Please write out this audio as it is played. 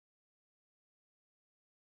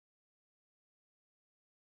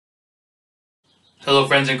Hello,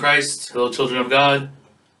 friends in Christ. Hello, children of God.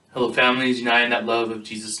 Hello, families united in that love of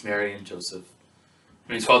Jesus, Mary, and Joseph.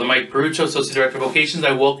 My name is Father Mike Peruccio, Associate Director of Vocations.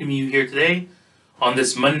 I welcome you here today on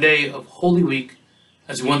this Monday of Holy Week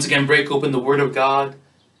as we once again break open the Word of God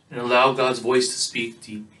and allow God's voice to speak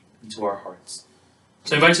deep into our hearts.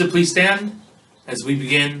 So I invite you to please stand as we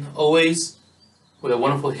begin always with a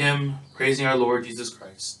wonderful hymn praising our Lord Jesus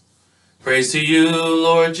Christ. Praise to you,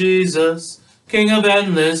 Lord Jesus, King of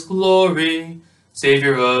endless glory,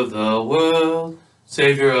 Savior of the world,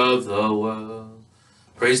 Savior of the world.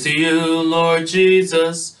 Praise to you, Lord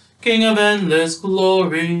Jesus, King of endless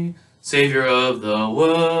glory, Savior of the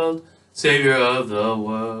world, Savior of the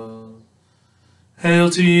world. Hail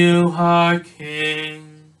to you, our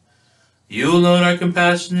King. You alone are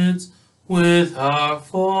compassionate with our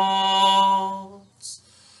faults.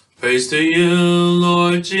 Praise to you,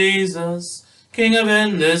 Lord Jesus, King of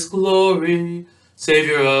endless glory,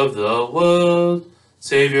 Savior of the world,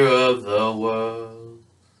 Savior of the world.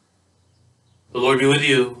 The Lord be with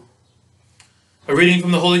you. A reading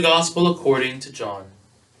from the Holy Gospel according to John.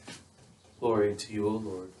 Glory to you, O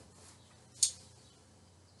Lord.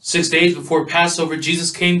 6 days before Passover,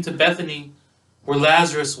 Jesus came to Bethany, where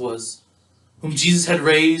Lazarus was, whom Jesus had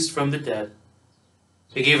raised from the dead.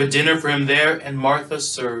 They gave a dinner for him there, and Martha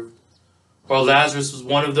served, while Lazarus was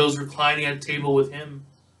one of those reclining at table with him.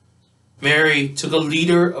 Mary took a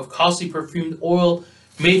liter of costly perfumed oil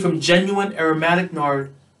made from genuine aromatic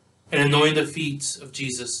nard and anointed the feet of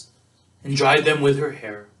Jesus and dried them with her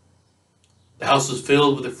hair. The house was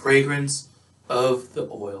filled with the fragrance of the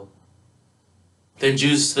oil. Then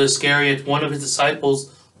Judas Iscariot, one of his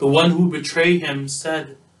disciples, the one who would betray him,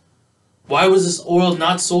 said, "Why was this oil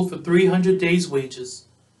not sold for 300 days' wages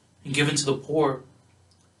and given to the poor?"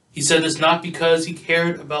 He said this not because he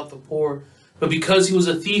cared about the poor, but because he was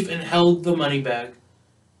a thief and held the money bag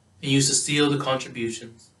and used to steal the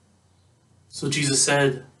contributions. So Jesus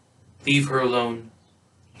said, "Leave her alone.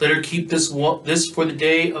 Let her keep this for the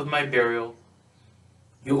day of my burial.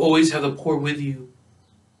 You always have the poor with you,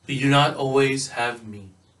 but you do not always have me."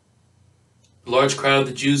 A large crowd of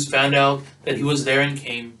the Jews found out that he was there and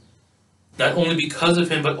came, not only because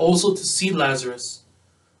of him, but also to see Lazarus,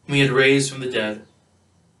 whom he had raised from the dead.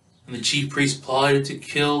 And the chief priests plotted to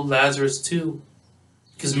kill Lazarus too,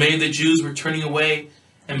 because many of the Jews were turning away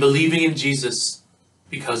and believing in Jesus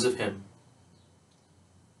because of him.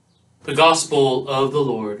 The Gospel of the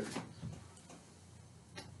Lord.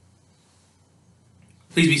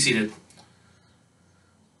 Please be seated.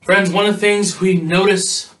 Friends, one of the things we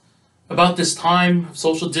notice about this time of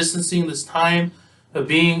social distancing, this time of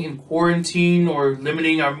being in quarantine or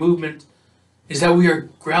limiting our movement, is that we are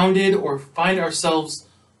grounded or find ourselves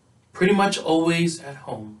pretty much always at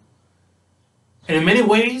home. And in many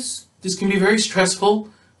ways, this can be very stressful,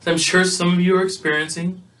 as I'm sure some of you are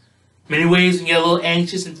experiencing. In many ways, we can get a little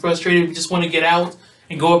anxious and frustrated. We just want to get out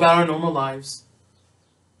and go about our normal lives.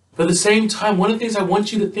 But at the same time, one of the things I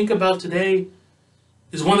want you to think about today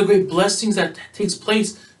is one of the great blessings that takes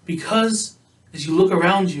place because as you look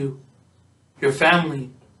around you, your family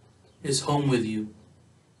is home with you.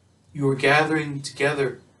 You are gathering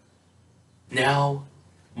together now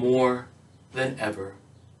more than ever.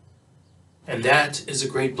 And that is a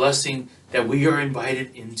great blessing that we are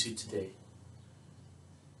invited into today.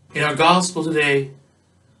 In our gospel today,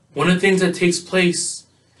 one of the things that takes place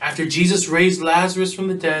after Jesus raised Lazarus from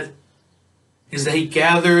the dead is that he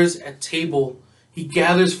gathers at table. He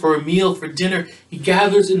gathers for a meal, for dinner. He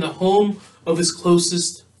gathers in the home of his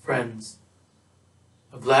closest friends,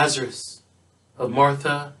 of Lazarus, of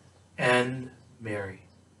Martha, and Mary.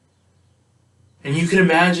 And you can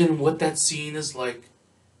imagine what that scene is like.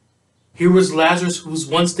 Here was Lazarus, who was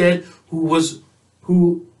once dead,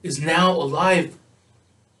 who is now alive.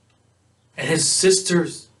 And his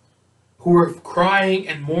sisters, who are crying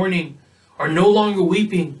and mourning, are no longer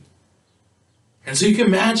weeping. And so you can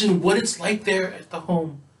imagine what it's like there at the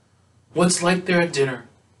home. What's like there at dinner.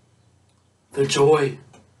 The joy,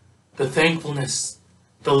 the thankfulness,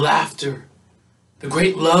 the laughter, the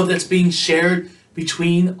great love that's being shared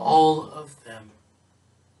between all of them.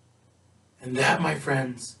 And that, my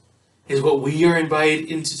friends, is what we are invited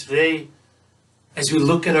into today as we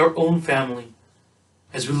look at our own family,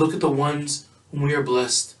 as we look at the ones whom we are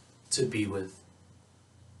blessed to be with.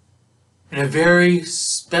 In a very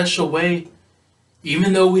special way,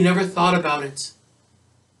 even though we never thought about it,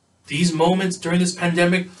 these moments during this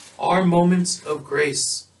pandemic are moments of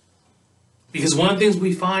grace. Because one of the things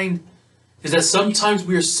we find is that sometimes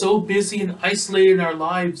we are so busy and isolated in our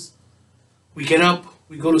lives. We get up,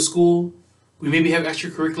 we go to school, we maybe have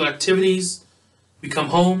extracurricular activities, We come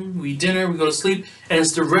home, we eat dinner, we go to sleep, and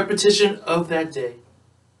it's the repetition of that day.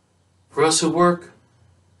 For us who work,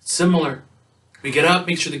 it's similar. We get up,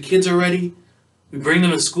 make sure the kids are ready, we bring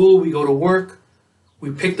them to school, we go to work,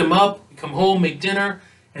 we pick them up, we come home, make dinner,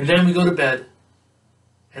 and then we go to bed.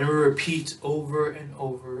 And we repeat over and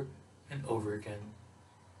over and over again.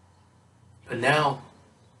 But now,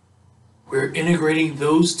 we're integrating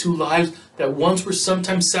those two lives that once were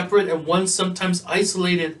sometimes separate and once sometimes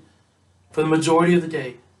isolated for the majority of the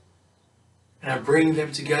day. And I'm bringing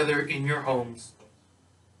them together in your homes,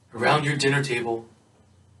 around your dinner table,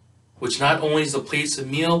 which not only is the place of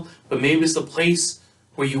meal, but maybe it's the place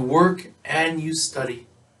where you work and you study.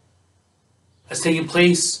 That's taking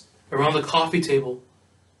place around the coffee table,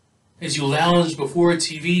 as you lounge before a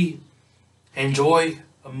TV and enjoy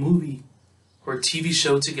a movie or a TV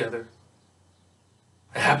show together.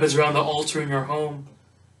 It happens around the altar in your home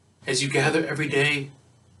as you gather every day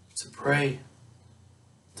to pray,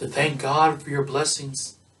 to thank God for your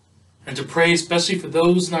blessings, and to pray especially for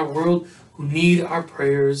those in our world who need our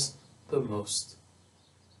prayers the most.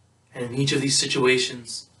 And in each of these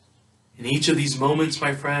situations, in each of these moments,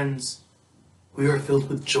 my friends, we are filled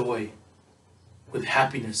with joy, with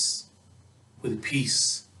happiness, with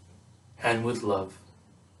peace, and with love.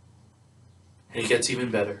 And it gets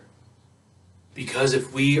even better. Because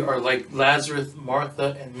if we are like Lazarus,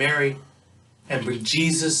 Martha, and Mary, and bring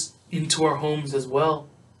Jesus into our homes as well,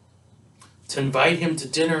 to invite him to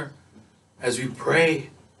dinner as we pray,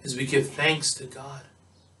 as we give thanks to God,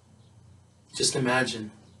 just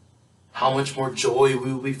imagine how much more joy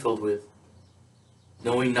we will be filled with,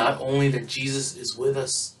 knowing not only that Jesus is with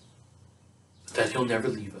us, but that he'll never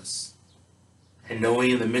leave us. And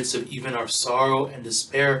knowing in the midst of even our sorrow and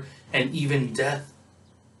despair and even death,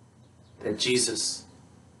 that Jesus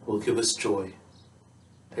will give us joy,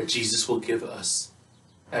 that Jesus will give us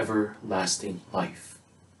everlasting life.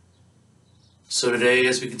 So today,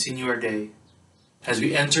 as we continue our day, as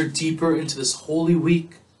we enter deeper into this Holy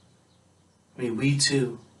Week, may we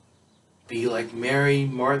too be like Mary,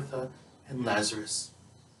 Martha, and Lazarus.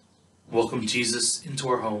 Welcome Jesus into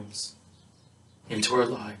our homes, into our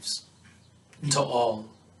lives, into all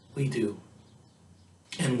we do.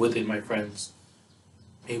 And with it, my friends,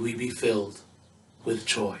 may we be filled with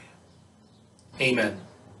joy. Amen.